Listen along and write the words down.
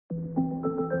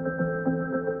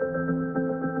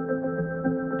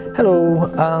Hello,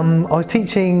 I was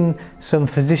teaching some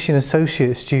physician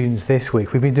associate students this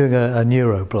week. We've been doing a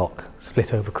neuro block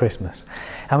split over Christmas,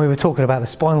 and we were talking about the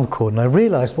spinal cord, and I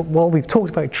realised while we've talked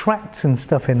about tracts and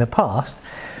stuff in the past,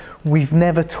 we've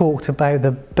never talked about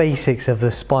the basics of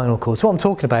the spinal cord. So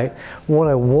what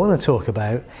I want to talk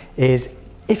about is,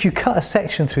 if you cut a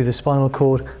section through the spinal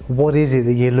cord, what is it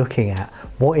that you're looking at?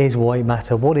 What is white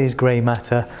matter? What is grey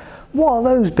matter? What are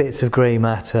those bits of grey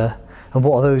matter? And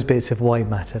what are those bits of white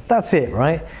matter? That's it,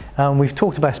 right? We've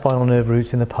talked about spinal nerve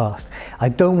roots in the past. I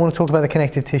don't want to talk about the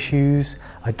connective tissues.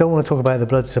 I don't want to talk about the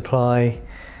blood supply.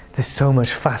 There's so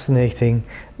much fascinating,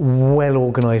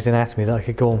 well-organised anatomy that I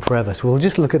could go on forever. So we'll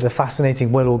just look at the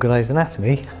fascinating, well-organised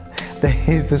anatomy that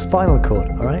is the spinal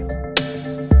cord, all right?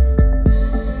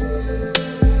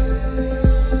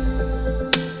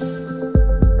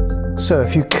 So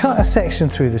if you cut a section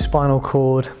through the spinal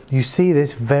cord, you see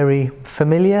this very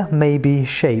familiar, maybe,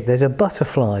 shape. There's a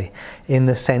butterfly in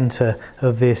the centre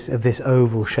of this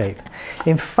oval shape.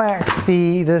 In fact,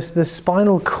 the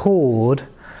spinal cord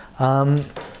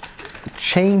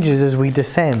changes as we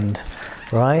descend,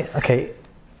 right? Okay.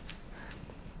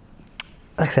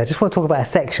 Like I said, I just want to talk about a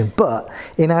section, but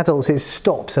in adults it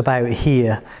stops about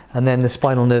here, and then the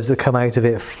spinal nerves that come out of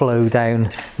it flow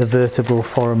down the vertebral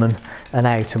foramen and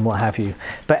out and what have you.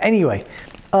 But anyway,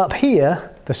 up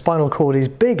here the spinal cord is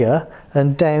bigger,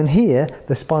 and down here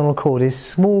the spinal cord is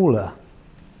smaller.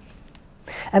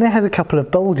 And it has a couple of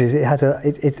bulges.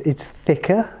 It's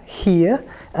thicker here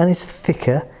and it's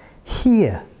thicker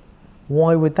here.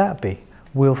 Why would that be?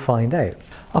 We'll find out.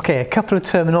 Okay, a couple of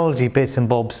terminology bits and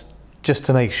bobs just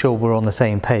to make sure we're on the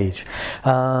same page.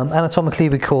 Anatomically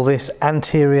we call this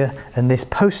anterior and this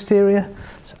posterior,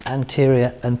 so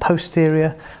anterior and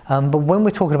posterior. But when we're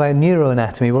talking about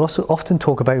neuroanatomy, we'll also often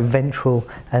talk about ventral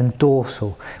and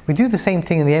dorsal. We do the same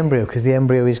thing in the embryo because the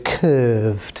embryo is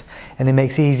curved, and it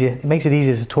makes it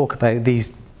easier to talk about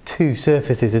these two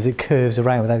surfaces as it curves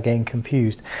around without getting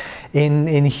confused.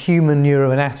 In human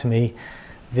neuroanatomy,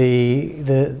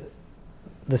 the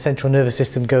central nervous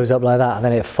system goes up like that, and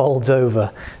then it folds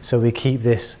over, so we keep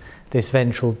this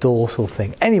ventral dorsal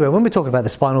thing. Anyway, when we're talking about the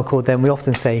spinal cord, then we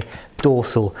often say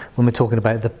dorsal when we're talking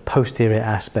about the posterior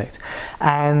aspect.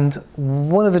 And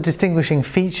one of the distinguishing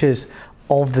features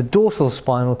of the dorsal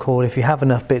spinal cord, if you have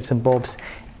enough bits and bobs,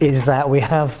 is that we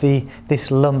have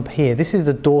this lump here. This is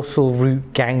the dorsal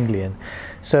root ganglion.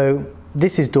 So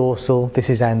this is dorsal, this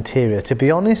is anterior. To be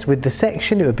honest, with the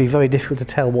section, it would be very difficult to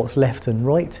tell what's left and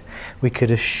right. We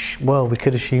could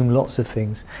assume lots of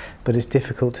things, but it's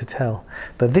difficult to tell.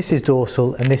 But this is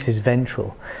dorsal and this is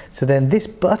ventral. So then this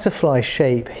butterfly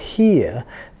shape here,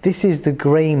 this is the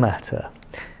grey matter.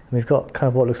 We've got kind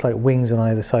of what looks like wings on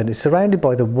either side. It's surrounded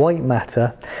by the white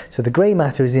matter. So the grey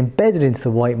matter is embedded into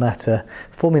the white matter,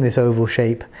 forming this oval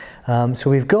shape. So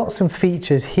we've got some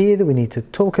features here that we need to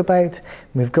talk about.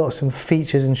 We've got some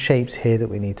features and shapes here that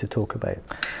we need to talk about.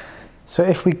 So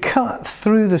if we cut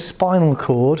through the spinal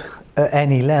cord at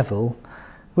any level,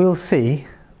 we'll see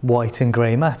white and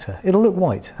grey matter. It'll look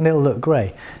white and it'll look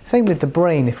grey. Same with the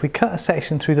brain. If we cut a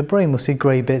section through the brain, we'll see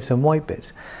grey bits and white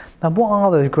bits. Now, what are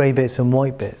those grey bits and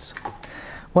white bits?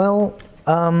 Well,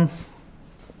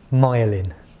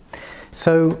 myelin.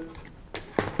 So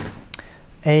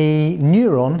a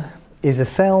neuron is a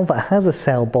cell that has a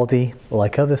cell body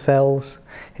like other cells,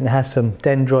 and it has some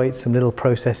dendrites, some little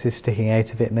processes sticking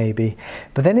out of it maybe,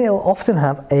 but then it'll often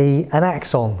have an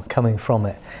axon coming from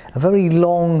it, a very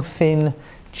long, thin,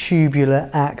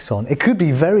 tubular axon. It could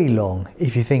be very long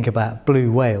if you think about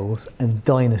blue whales and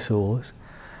dinosaurs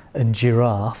and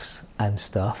giraffes and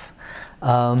stuff,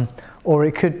 or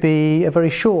it could be a very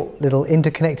short little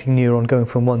interconnecting neuron going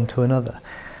from one to another.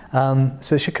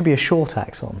 So it could be a short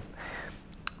axon.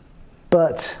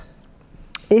 But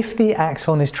if the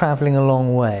axon is travelling a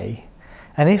long way,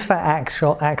 and if that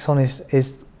axon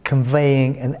is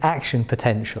conveying an action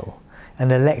potential,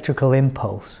 an electrical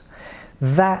impulse,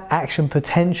 that action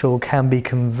potential can be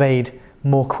conveyed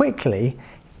more quickly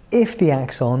if the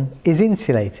axon is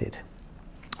insulated.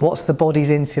 What's the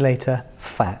body's insulator?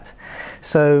 Fat.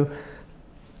 So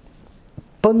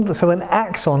an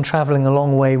axon travelling a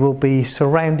long way will be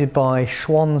surrounded by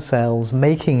Schwann cells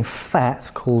making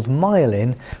fat called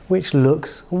myelin, which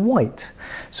looks white.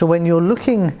 So when you're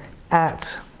looking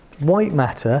at white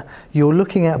matter, you're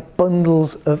looking at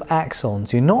bundles of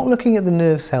axons. You're not looking at the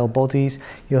nerve cell bodies,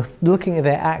 you're looking at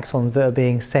their axons that are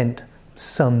being sent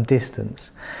some distance.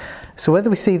 So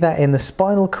whether we see that in the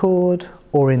spinal cord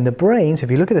or in the brain, so if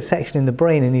you look at a section in the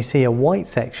brain and you see a white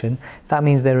section, that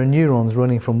means there are neurons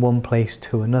running from one place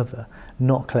to another,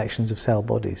 not collections of cell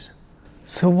bodies.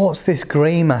 So what's this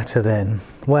grey matter then?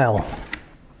 Well,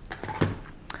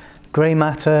 Grey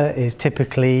matter is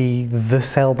typically the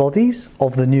cell bodies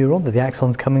of the neuron that the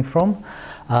axon's coming from.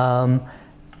 And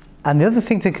the other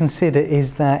thing to consider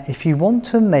is that if you want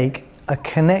to make a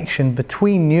connection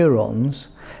between neurons,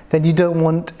 then you don't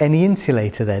want any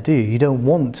insulator there, do you? You don't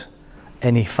want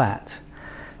any fat.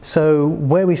 So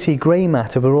where we see grey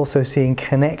matter, we're also seeing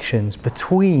connections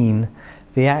between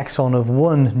the axon of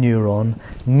one neuron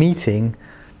meeting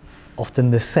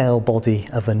often the cell body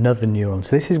of another neuron.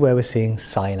 So this is where we're seeing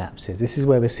synapses, this is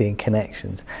where we're seeing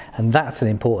connections, and that's an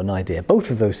important idea. Both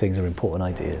of those things are important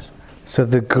ideas. So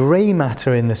the grey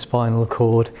matter in the spinal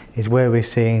cord is where we're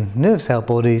seeing nerve cell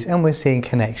bodies and we're seeing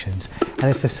connections. And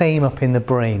it's the same up in the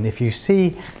brain. If you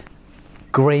see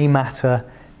grey matter,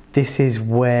 this is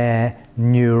where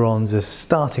neurons are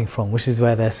starting from, which is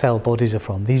where their cell bodies are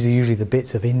from. These are usually the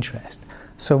bits of interest.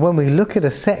 So when we look at a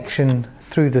section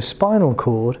through the spinal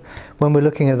cord, when we're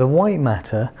looking at the white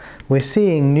matter, we're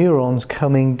seeing neurons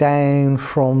coming down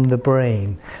from the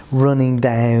brain, running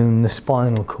down the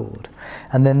spinal cord.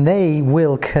 And then they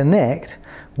will connect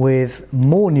with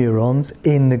more neurons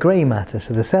in the grey matter.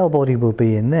 So the cell body will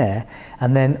be in there,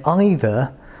 and then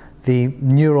either the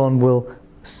neuron will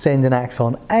send an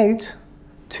axon out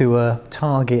to a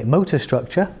target motor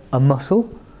structure, a muscle,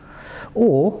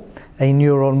 or a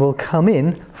neuron will come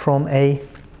in from a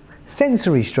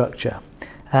sensory structure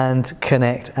and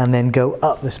connect and then go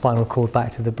up the spinal cord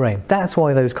back to the brain. That's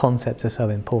why those concepts are so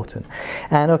important.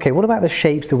 And okay, what about the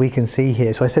shapes that we can see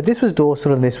here? So I said this was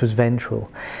dorsal and this was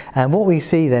ventral. And what we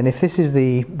see then, if this is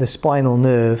the spinal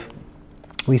nerve,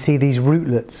 we see these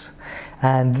rootlets.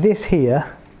 And this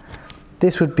here,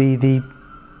 this would be the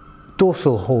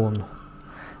dorsal horn.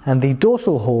 And the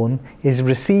dorsal horn is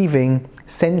receiving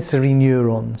sensory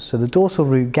neurons. So the dorsal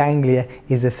root ganglia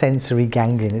is a sensory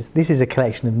ganglion. This is a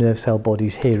collection of nerve cell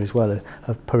bodies here as well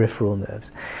of peripheral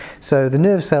nerves. So the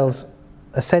nerve cells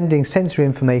are sending sensory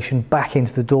information back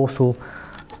into the dorsal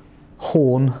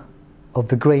horn of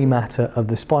the grey matter of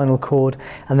the spinal cord,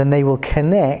 and then they will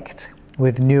connect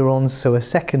with neurons. So a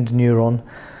second neuron,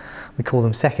 we call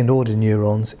them second order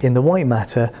neurons, in the white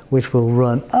matter, which will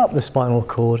run up the spinal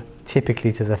cord,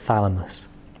 typically to the thalamus.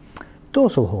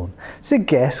 Dorsal horn. So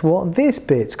guess what this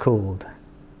bit's called?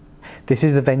 This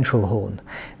is the ventral horn.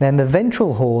 Now in the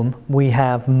ventral horn we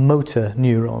have motor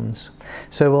neurons.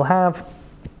 So we'll have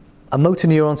a motor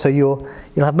neuron, so you'll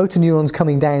have motor neurons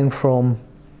coming down from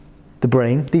the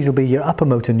brain. These will be your upper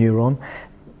motor neuron.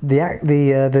 The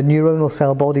neuronal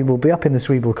cell body will be up in the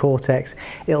cerebral cortex.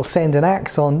 It'll send an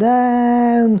axon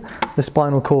down the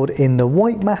spinal cord in the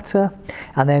white matter,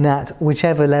 and then at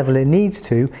whichever level it needs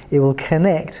to, it will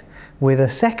connect with a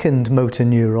second motor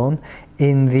neuron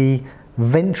in the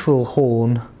ventral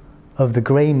horn of the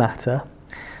grey matter,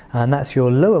 and that's your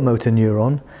lower motor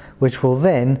neuron, which will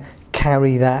then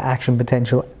carry that action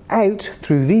potential out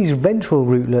through these ventral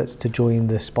rootlets to join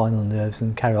the spinal nerves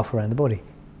and carry off around the body.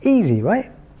 Easy, right?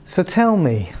 So tell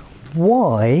me,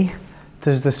 why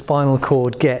does the spinal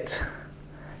cord get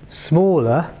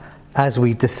smaller as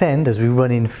we descend, as we run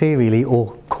inferiorly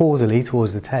or caudally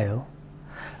towards the tail?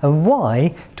 And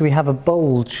why do we have a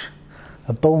bulging,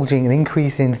 an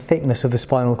increase in thickness of the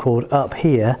spinal cord up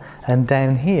here and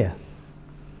down here?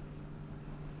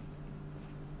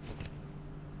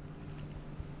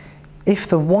 If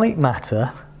the white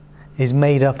matter is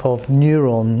made up of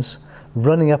neurons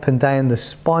running up and down the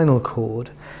spinal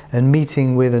cord and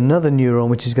meeting with another neuron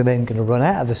which is then going to run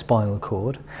out of the spinal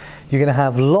cord, you're going to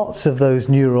have lots of those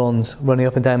neurons running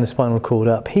up and down the spinal cord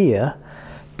up here,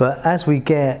 but as we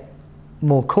get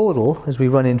more caudal, as we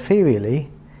run inferiorly,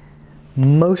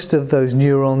 most of those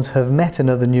neurons have met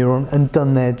another neuron and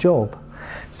done their job.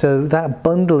 So that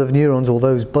bundle of neurons, or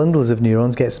those bundles of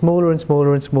neurons, get smaller and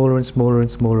smaller and smaller and smaller and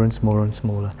smaller and smaller and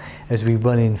smaller as we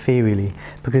run inferiorly,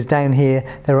 because down here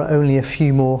there are only a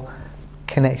few more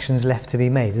connections left to be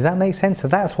made. Does that make sense? So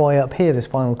that's why up here the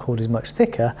spinal cord is much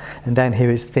thicker and down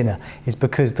here it's thinner. It's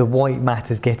because the white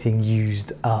matter is getting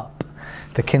used up.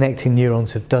 The connecting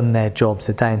neurons have done their job,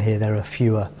 so down here there are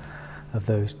fewer of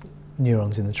those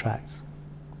neurons in the tracts.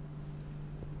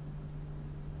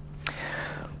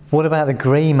 What about the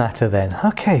grey matter then?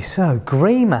 Okay, so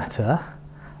grey matter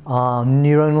are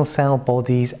neuronal cell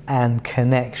bodies and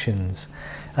connections.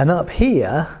 And up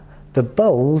here, the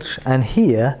bulge, and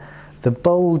here, the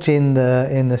bulge in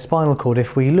the spinal cord,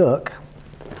 if we look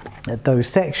at those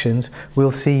sections,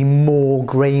 we'll see more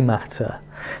grey matter.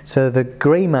 So the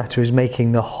grey matter is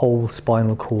making the whole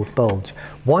spinal cord bulge.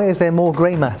 Why is there more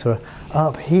grey matter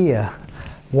up here?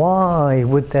 Why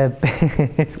would there be?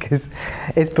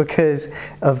 It's because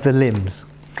of the limbs.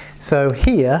 So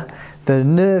here, the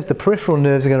nerves, the peripheral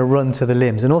nerves are going to run to the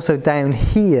limbs, and also down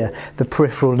here the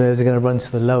peripheral nerves are going to run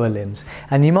to the lower limbs.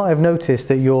 And you might have noticed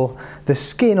that the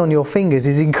skin on your fingers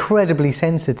is incredibly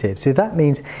sensitive. So that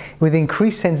means with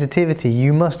increased sensitivity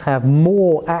you must have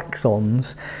more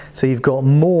axons, so you've got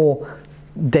more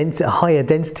higher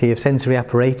density of sensory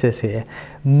apparatus here.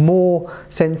 More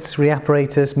sensory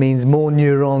apparatus means more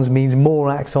neurons, means more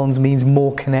axons, means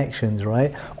more connections,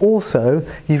 right? Also,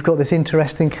 you've got this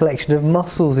interesting collection of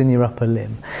muscles in your upper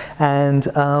limb, and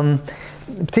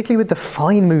particularly with the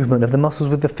fine movement of the muscles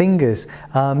with the fingers,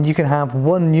 you can have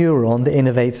one neuron that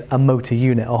innervates a motor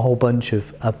unit, a whole bunch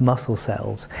of muscle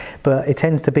cells. But it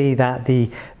tends to be that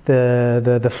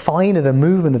the finer the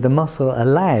movement that the muscle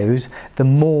allows, the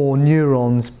more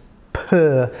neurons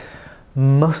per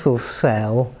muscle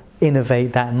cell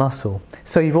innervate that muscle.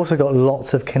 So you've also got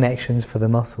lots of connections for the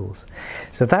muscles.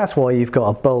 So that's why you've got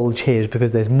a bulge here, is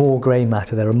because there's more grey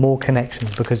matter, there are more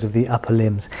connections because of the upper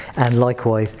limbs, and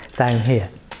likewise down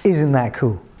here. Isn't that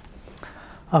cool?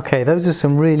 Okay, those are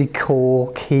some really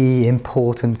core, key,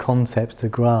 important concepts to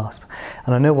grasp.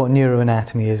 And I know what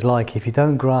neuroanatomy is like. If you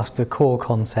don't grasp the core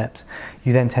concepts,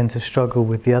 you then tend to struggle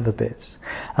with the other bits.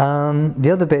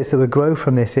 The other bits that would grow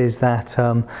from this is that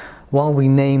while we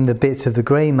name the bits of the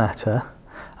grey matter,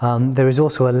 there is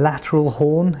also a lateral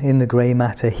horn in the grey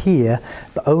matter here,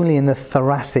 but only in the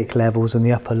thoracic levels and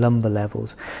the upper lumbar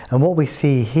levels. And what we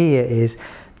see here is,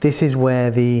 this is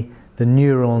where the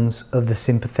neurons of the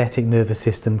sympathetic nervous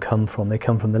system come from. They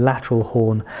come from the lateral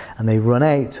horn and they run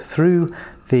out through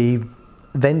the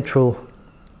ventral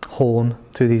horn,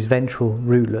 through these ventral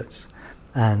rootlets,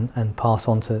 and pass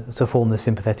on to form the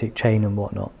sympathetic chain and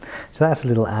whatnot. So that's a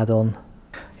little add-on.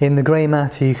 In the grey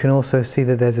matter you can also see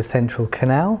that there's a central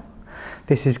canal.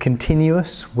 This is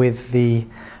continuous with the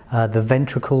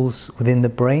ventricles within the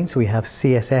brain, so we have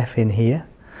CSF in here.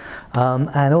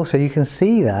 And also you can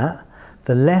see that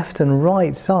the left and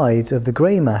right sides of the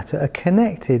grey matter are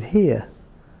connected here.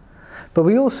 But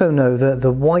we also know that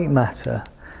the white matter,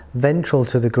 ventral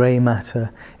to the grey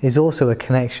matter, is also a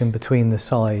connection between the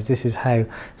sides. This is how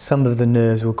some of the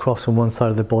nerves will cross from one side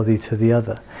of the body to the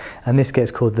other. And this gets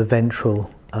called the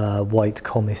ventral white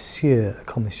commissure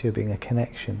being a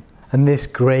connection. And this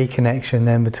grey connection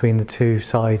then between the two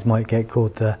sides might get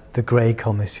called the grey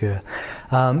commissure.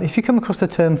 If you come across the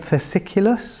term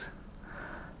fasciculus,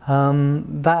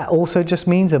 that also just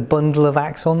means a bundle of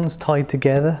axons tied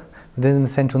together within the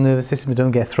central nervous system.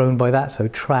 Don't get thrown by that. So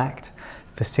tract,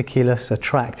 fasciculus, a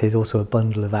tract is also a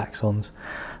bundle of axons.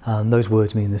 Those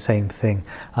words mean the same thing.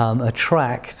 A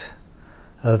tract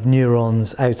of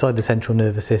neurons outside the central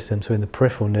nervous system, so in the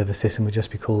peripheral nervous system, would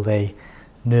just be called a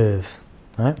nerve.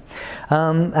 Right?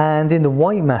 And in the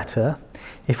white matter,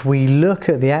 if we look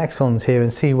at the axons here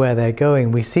and see where they're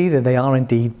going, we see that they are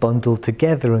indeed bundled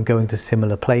together and going to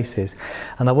similar places.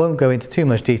 And I won't go into too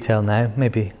much detail now,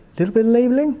 maybe a little bit of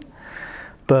labelling,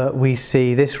 but we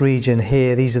see this region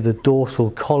here, these are the dorsal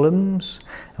columns,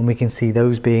 and we can see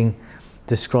those being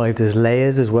described as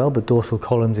layers as well, but dorsal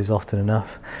columns is often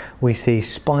enough. We see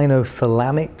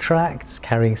spinothalamic tracts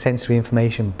carrying sensory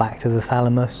information back to the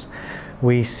thalamus.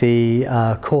 We see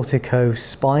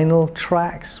corticospinal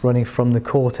tracts running from the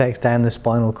cortex down the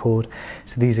spinal cord.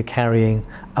 So these are carrying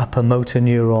upper motor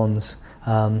neurons,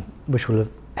 which will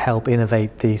help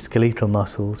innervate the skeletal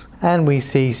muscles. And we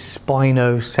see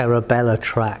spinocerebellar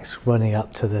tracts running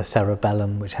up to the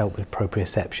cerebellum, which help with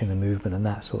proprioception and movement and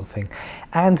that sort of thing.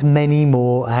 And many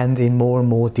more, and in more and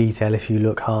more detail if you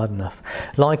look hard enough.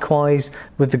 Likewise,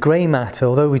 with the grey matter,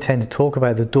 although we tend to talk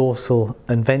about the dorsal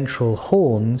and ventral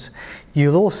horns,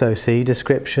 you'll also see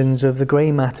descriptions of the grey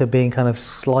matter being kind of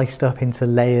sliced up into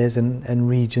layers and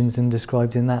regions and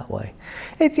described in that way.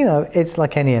 It's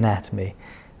like any anatomy.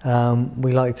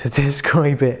 We like to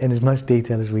describe it in as much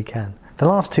detail as we can. The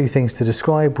last two things to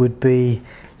describe would be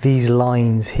these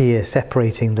lines here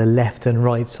separating the left and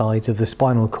right sides of the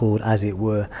spinal cord, as it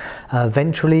were.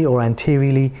 Ventrally or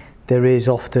anteriorly there is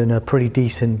often a pretty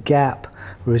decent gap,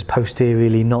 whereas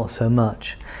posteriorly not so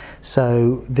much.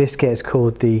 So this gets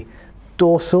called the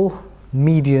dorsal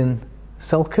median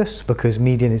sulcus, because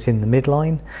median is in the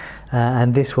midline,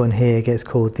 and this one here gets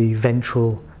called the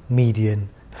ventral median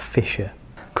fissure.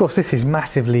 Of course, this is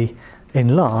massively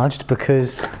enlarged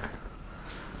because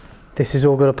this has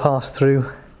all got to pass through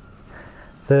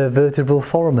the vertebral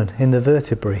foramen in the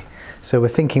vertebrae. So we're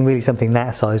thinking really something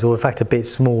that size, or in fact a bit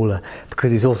smaller,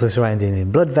 because it's also surrounded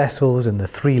in blood vessels and the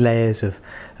three layers of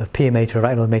pia mater,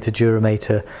 arachnoid mater, dura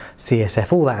mater,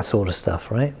 CSF, all that sort of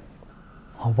stuff, right?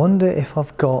 I wonder if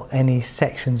I've got any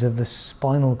sections of the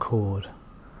spinal cord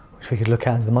which we could look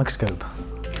at under the microscope.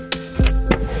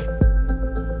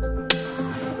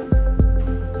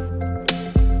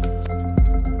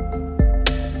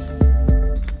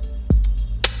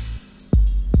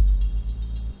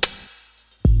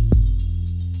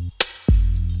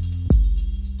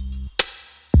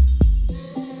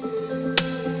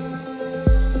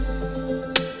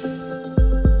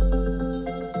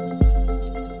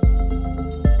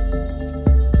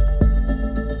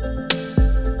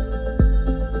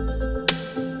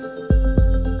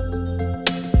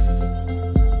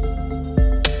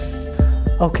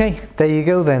 Okay, there you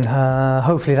go then.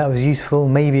 Hopefully that was useful.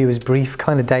 Maybe it was brief,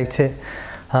 kind of doubt it.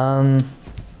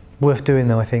 Worth doing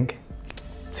though, I think.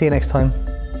 See you next time.